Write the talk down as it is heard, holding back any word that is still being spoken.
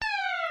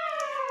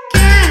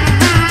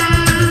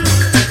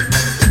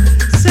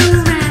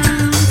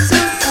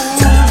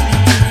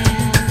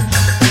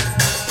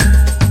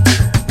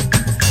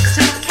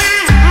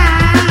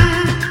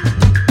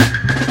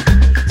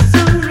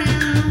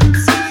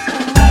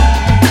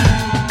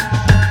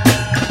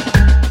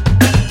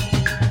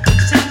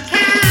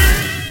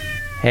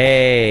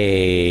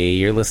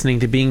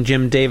listening to Being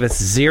Jim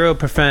Davis.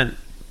 0%.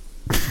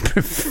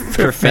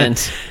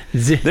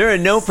 There are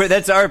no.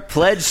 That's our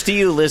pledge to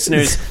you,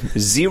 listeners.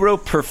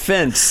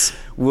 0%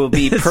 will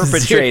be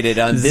perpetrated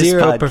on this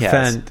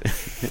podcast.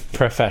 0%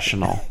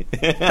 professional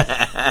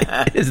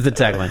is the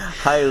tagline.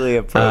 Highly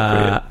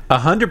appropriate.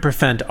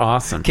 100%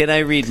 awesome. Can I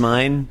read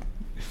mine?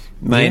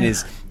 Mine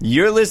is,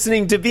 you're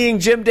listening to Being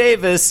Jim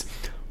Davis,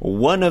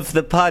 one of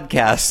the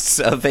podcasts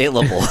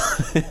available.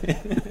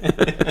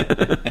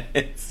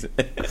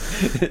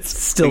 it's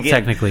still again,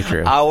 technically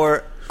true.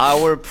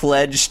 Our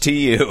pledge to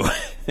you.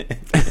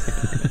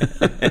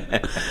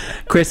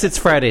 Chris, it's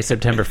Friday,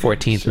 September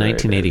 14th,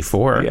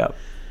 1984. Yep.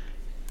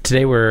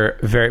 Today we're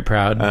very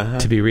proud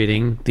to be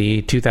reading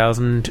the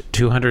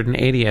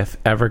 2280th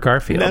ever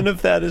Garfield. None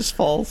of that is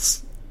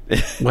false.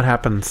 What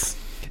happens,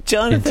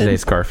 Jonathan, in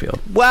today's Garfield?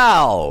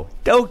 Wow.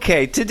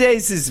 Okay,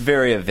 today's is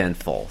very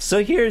eventful. So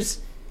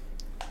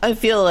I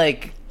feel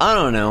like, I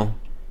don't know,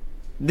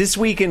 this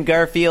week in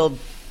Garfield,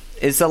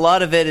 a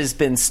lot of it has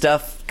been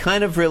stuff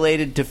kind of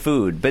related to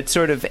food, but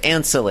sort of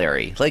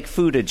ancillary, like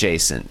food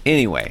adjacent.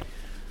 Anyway.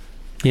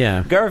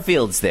 Yeah.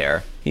 Garfield's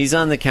there. He's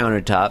on the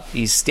countertop.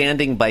 He's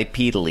standing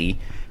bipedally.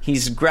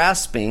 He's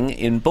grasping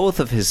in both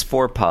of his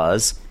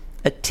forepaws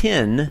a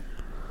tin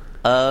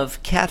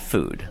of cat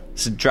food.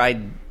 It's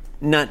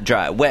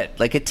wet,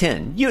 like a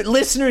tin. You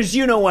listeners,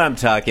 you know what I'm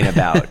talking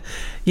about.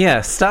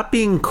 Yeah, stop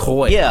being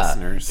coy,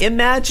 listeners.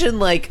 Imagine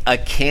like a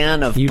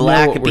can of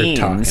black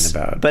beans,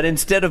 but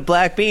instead of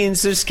black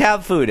beans, there's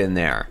cat food in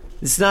there.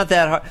 It's not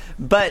that hard,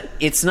 but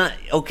it's not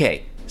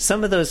okay.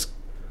 Some of those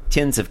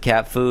tins of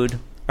cat food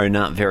are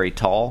not very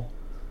tall.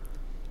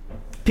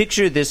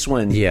 Picture this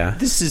one. Yeah,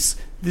 this is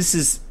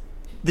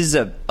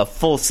a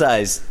full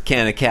size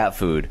can of cat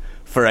food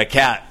for a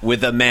cat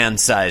with a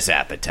man-size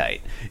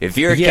appetite. If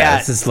you're a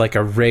cat, this is like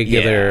a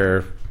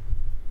regular,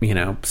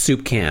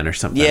 soup can or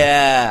something.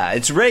 Yeah,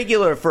 it's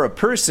regular for a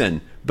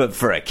person, but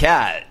for a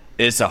cat,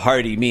 it's a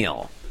hearty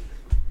meal.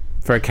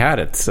 For a cat,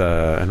 it's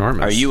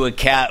enormous. Are you a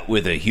cat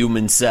with a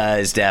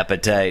human-sized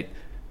appetite?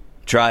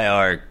 Try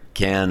our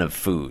can of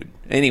food.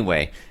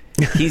 Anyway,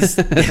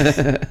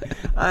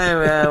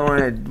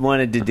 I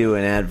wanted to do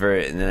an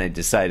advert, and then I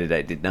decided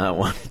I did not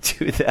want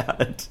to do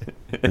that.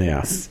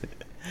 Yes.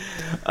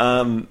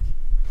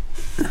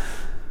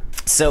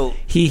 So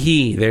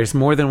there's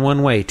more than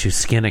one way to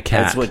skin a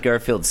cat. That's what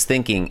Garfield's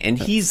thinking, and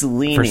he's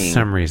leaning for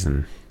some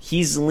reason.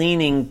 He's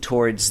leaning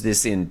towards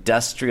this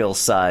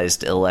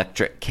industrial-sized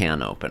electric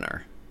can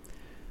opener.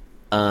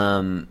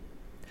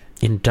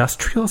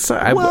 Industrial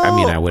size?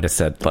 Well, I would have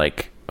said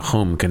like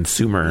home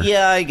consumer.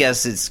 Yeah, I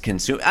guess it's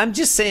consumer. I'm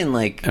just saying,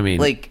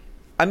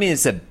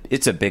 it's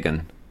a big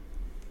one.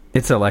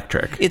 It's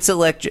electric. It's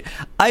electric.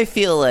 I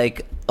feel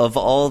like of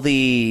all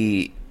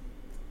the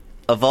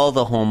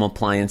home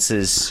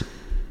appliances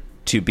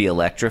to be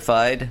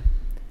electrified,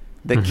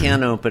 the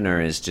can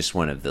opener is just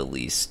one of the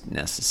least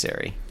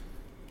necessary.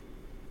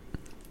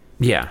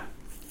 Yeah.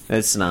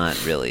 It's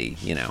not really,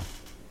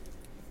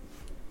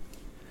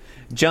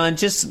 John,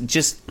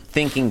 just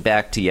thinking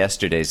back to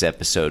yesterday's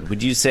episode,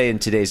 would you say in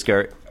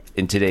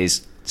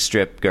today's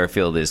strip,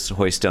 Garfield is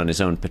hoist on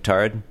his own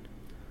petard?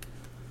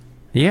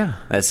 Yeah.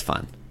 That's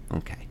fun.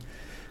 Okay.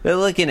 But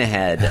looking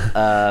ahead...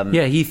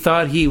 yeah, he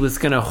thought he was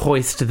going to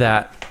hoist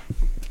that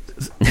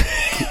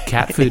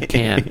cat food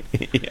can.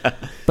 Yeah.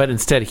 But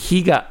instead,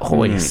 he got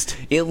hoist.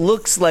 It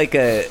looks like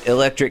a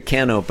electric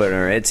can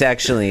opener. It's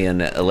actually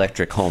an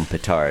electric home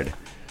petard.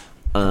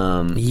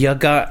 You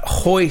got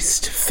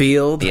hoist,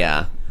 Field.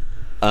 Yeah.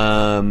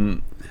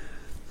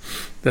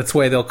 That's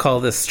why they'll call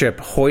this strip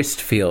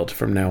Hoist Field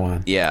from now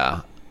on.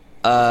 Yeah.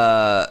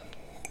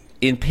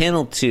 In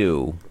panel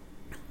 2,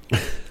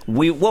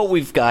 what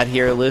we've got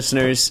here,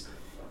 listeners,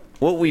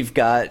 what we've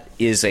got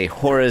is a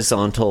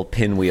horizontal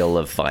pinwheel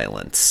of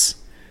violence.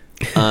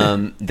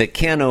 The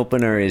can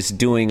opener is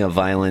doing a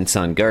violence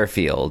on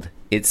Garfield.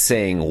 It's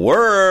saying,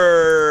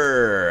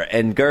 "Whirr!"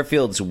 And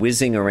Garfield's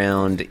whizzing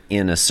around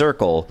in a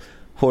circle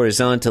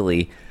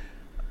horizontally.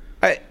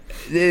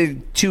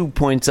 2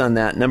 points on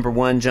that. Number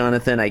 1,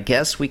 Jonathan, I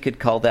guess we could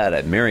call that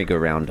a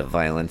merry-go-round of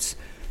violence.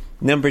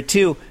 Number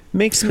 2,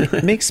 makes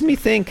me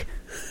think,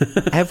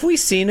 have we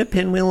seen a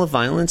pinwheel of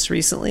violence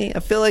recently? I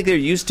feel like there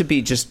used to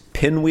be just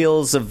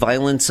pinwheels of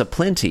violence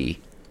aplenty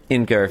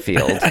in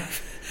Garfield.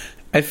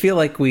 I feel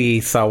like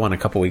we saw one a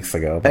couple weeks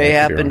ago. They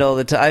happened all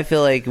the time. I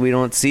feel like we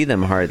don't see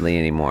them hardly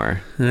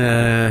anymore.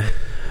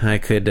 I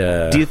could...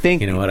 do you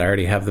think... You know what? I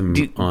already have them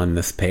on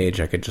this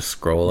page. I could just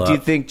scroll up. Do you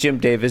think Jim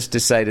Davis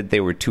decided they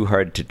were too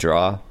hard to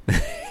draw?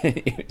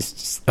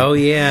 Oh,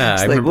 yeah.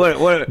 I remember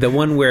what, the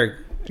one where...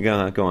 Go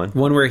on.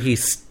 One where he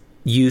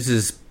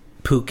uses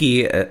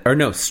Pookie...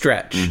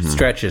 Stretch. Mm-hmm.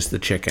 Stretch is the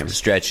chicken.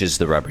 Stretch is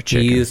the rubber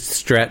chicken. He used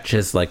Stretch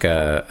as like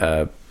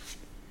a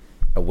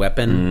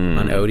weapon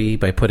on Odie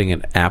by putting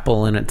an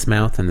apple in its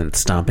mouth and then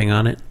stomping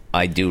on it.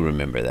 I do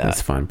remember that.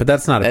 That's fun. But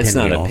that's not a pinwheel. That's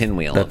not a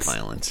pinwheel of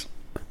violence.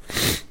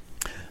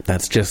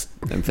 That's just,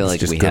 I feel like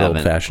just we good haven't.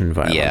 Old-fashioned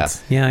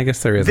violence. Yeah, I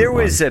guess there is. There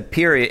was a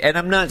period, and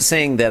I'm not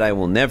saying that I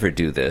will never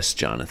do this,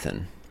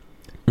 Jonathan,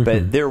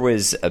 but there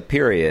was a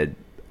period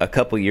a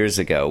couple years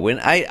ago when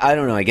I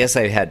don't know, I guess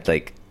I had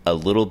like a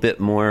little bit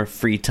more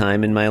free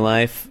time in my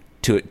life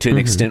to an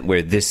extent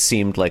where this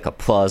seemed like a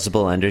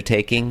plausible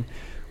undertaking,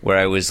 where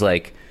I was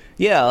like,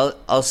 yeah,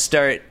 I'll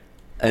start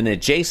an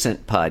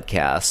adjacent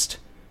podcast,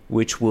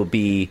 which will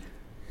be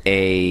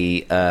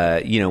a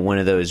one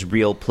of those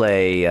real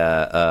play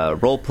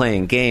role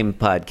playing game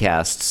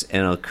podcasts,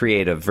 and I'll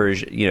create a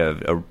version,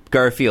 a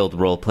Garfield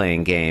role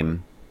playing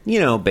game,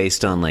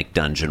 based on like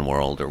Dungeon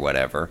World or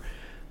whatever.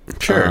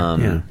 Sure.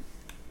 Yeah.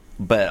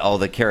 But all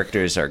the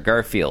characters are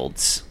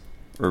Garfields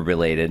or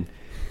related.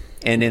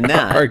 And in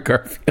that... Are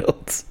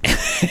Garfields.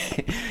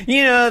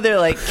 They're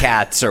like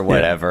cats or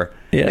whatever.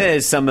 Yeah.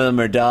 Some of them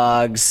are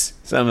dogs.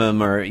 Some of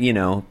them are,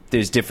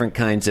 there's different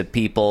kinds of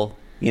people.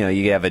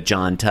 You have a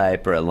John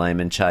type or a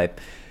Lyman type.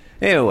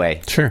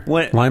 Anyway. Sure.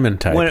 Lyman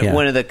type,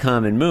 one of the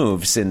common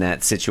moves in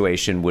that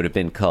situation would have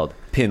been called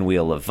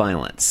Pinwheel of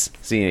Violence.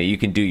 So, you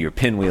can do your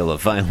Pinwheel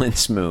of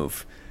Violence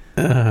move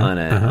on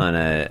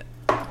a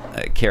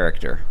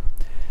character.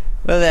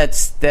 Well,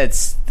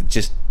 that's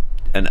just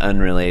an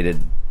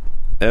unrelated...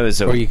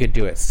 Or you could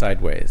do it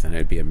sideways, and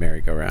it'd be a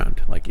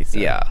merry-go-round, like you said.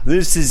 Yeah,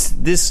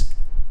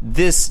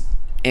 this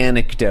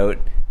anecdote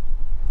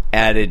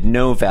added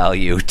no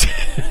value to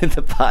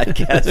the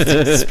podcast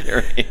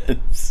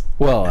experience.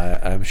 Well,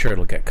 I'm sure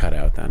it'll get cut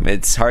out then.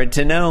 It's hard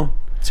to know.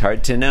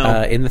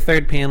 In the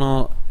third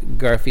panel,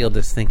 Garfield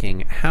is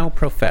thinking, how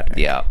prophetic.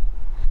 Yeah.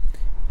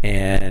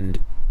 And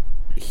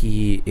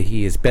he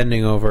is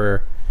bending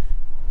over.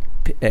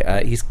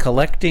 He's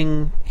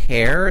collecting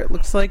hair, it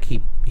looks like.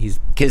 He's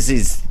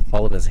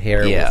all of his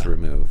hair was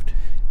removed.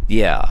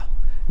 Yeah.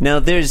 Now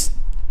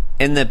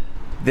and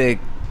the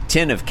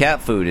tin of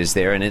cat food is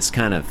there, and it's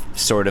kind of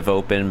sort of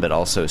open but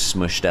also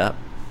smushed up.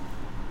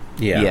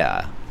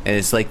 Yeah. And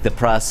it's like the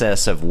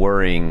process of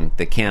worrying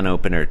the can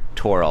opener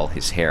tore all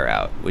his hair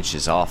out, which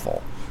is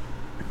awful.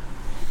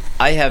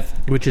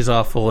 Which is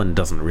awful and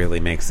doesn't really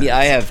make sense. Yeah,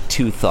 I have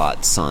two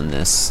thoughts on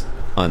this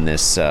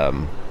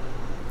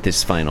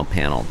this final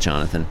panel,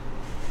 Jonathan.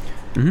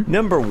 Mm-hmm.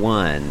 Number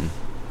one,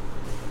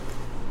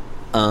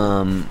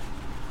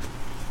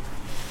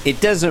 it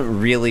doesn't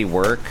really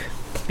work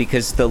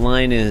because the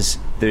line is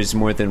there's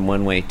more than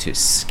one way to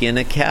skin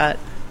a cat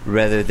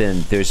rather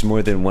than there's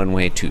more than one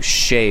way to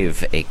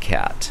shave a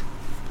cat.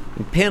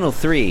 In panel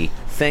 3,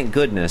 thank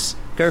goodness,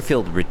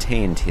 Garfield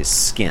retained his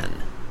skin.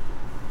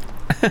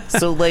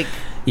 So,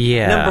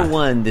 number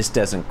one, this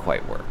doesn't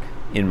quite work,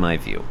 in my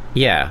view.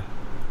 Yeah.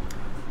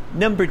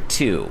 Number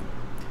 2,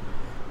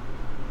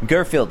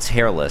 Garfield's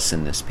hairless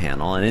in this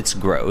panel, and it's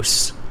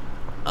gross,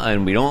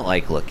 and we don't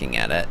like looking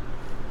at it.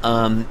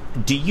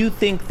 Do you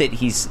think that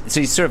he's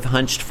sort of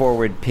hunched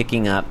forward,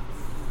 picking up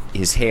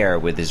his hair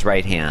with his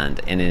right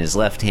hand, and in his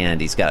left hand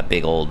he's got a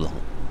big old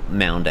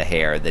mound of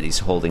hair that he's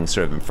holding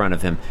sort of in front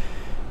of him.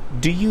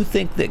 Do you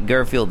think that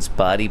Garfield's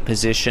body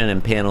position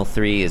in panel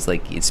 3 is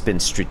it's been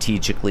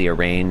strategically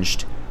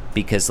arranged?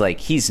 Because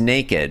he's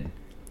naked,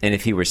 and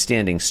if he were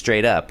standing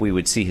straight up, we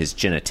would see his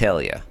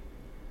genitalia.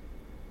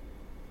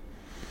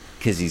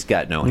 Because he's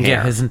got no hair.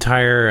 Yeah, his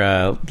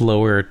entire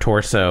lower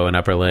torso and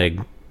upper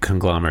leg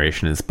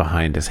conglomeration is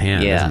behind his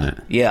hand, isn't it?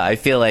 Yeah, I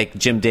feel like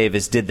Jim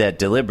Davis did that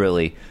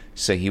deliberately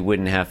so he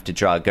wouldn't have to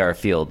draw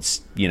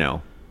Garfield's,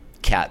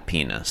 cat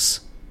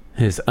penis.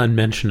 His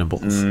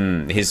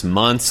unmentionables. His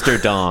monster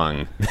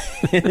dong.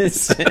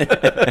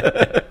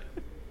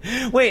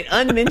 Wait,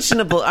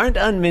 unmentionable? Aren't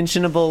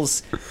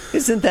unmentionables...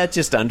 Isn't that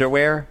just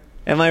underwear?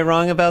 Am I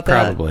wrong about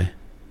that?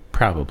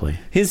 Probably.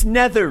 His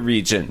nether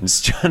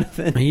regions,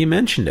 Jonathan. You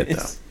mentioned it,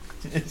 though.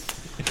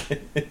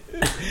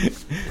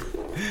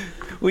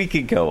 We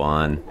could go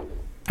on.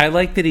 I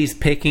like that he's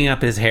picking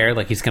up his hair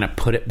like he's going to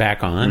put it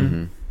back on.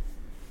 Mm-hmm.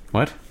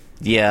 What?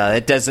 Yeah,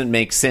 it doesn't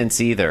make sense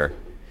either.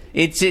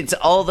 It's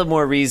all the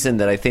more reason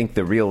that I think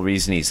the real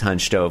reason he's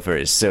hunched over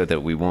is so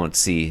that we won't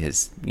see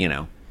his,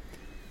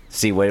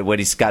 see what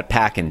he's got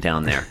packing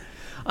down there.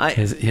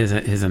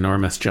 His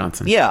enormous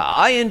Johnson. Yeah,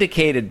 I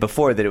indicated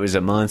before that it was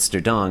a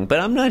monster dong, but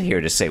I'm not here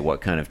to say what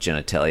kind of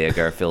genitalia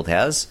Garfield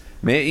has.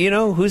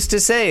 Who's to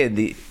say?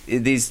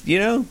 These,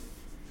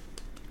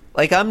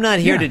 I'm not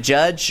here to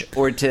judge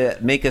or to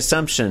make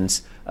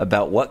assumptions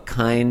about what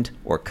kind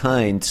or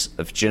kinds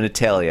of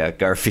genitalia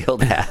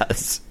Garfield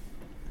has.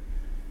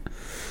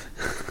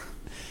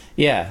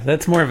 Yeah,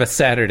 that's more of a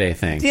Saturday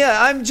thing.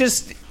 Yeah,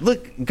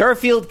 look,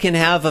 Garfield can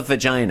have a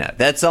vagina.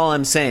 That's all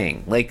I'm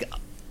saying.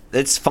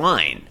 It's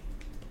fine.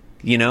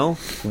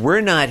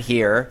 We're not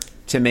here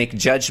to make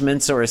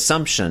judgments or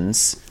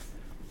assumptions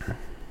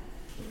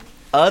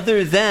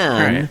other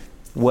than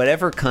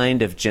whatever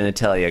kind of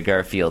genitalia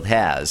Garfield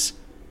has.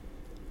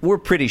 We're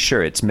pretty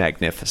sure it's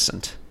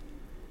magnificent.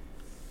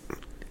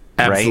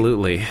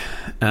 Absolutely.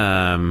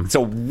 Right? It's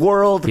a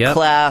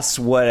world-class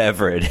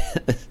whatever it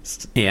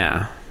is.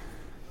 Yeah.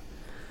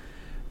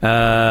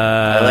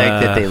 I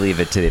like that they leave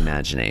it to the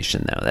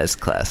imagination, though. That's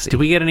classy. Did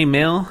we get any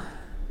mail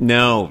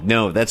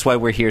No. That's why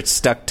we're here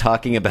stuck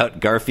talking about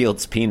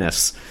Garfield's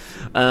penis.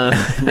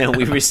 No,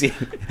 we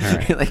received.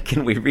 Right. Like,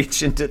 can we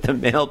reach into the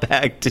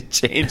mailbag to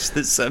change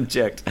the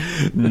subject?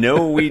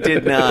 No, we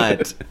did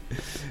not.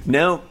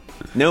 Nope.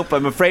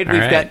 I'm afraid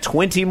we've got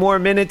 20 more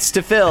minutes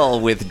to fill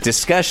with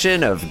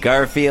discussion of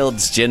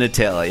Garfield's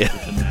genitalia.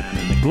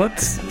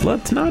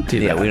 Let's not do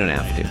that. Yeah, we don't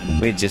have to.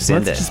 We just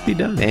end it. Let's just be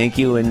done. Thank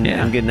you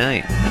and good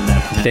night.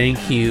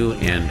 Thank you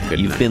and good night.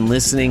 You've been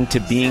listening to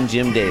Being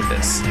Jim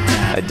Davis,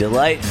 a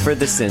delight for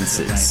the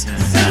senses.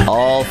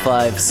 All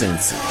 5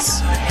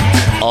 senses.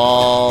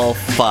 All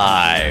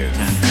 5.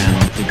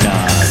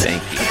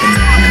 Thank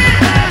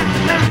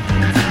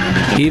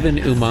you. Even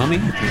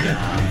umami?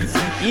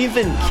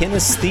 Even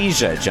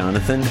kinesthesia,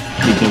 Jonathan.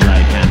 With the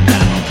right hand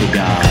down to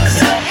God.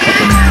 Put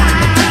the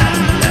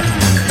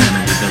left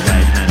hand with the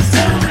right hand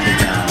down to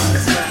God.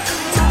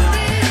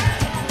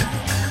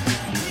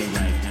 With the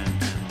right hand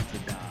down to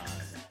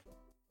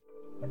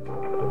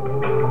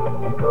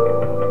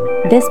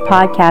God. This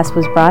podcast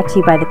was brought to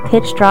you by the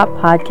Pitch Drop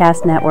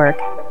Podcast Network.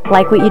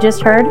 Like what you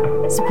just heard?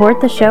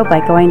 Support the show by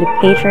going to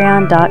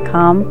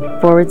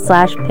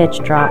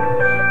patreon.com/pitchdrop.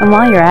 And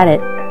while you're at it,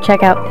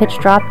 check out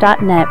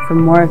pitchdrop.net for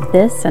more of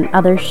this and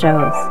other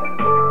shows.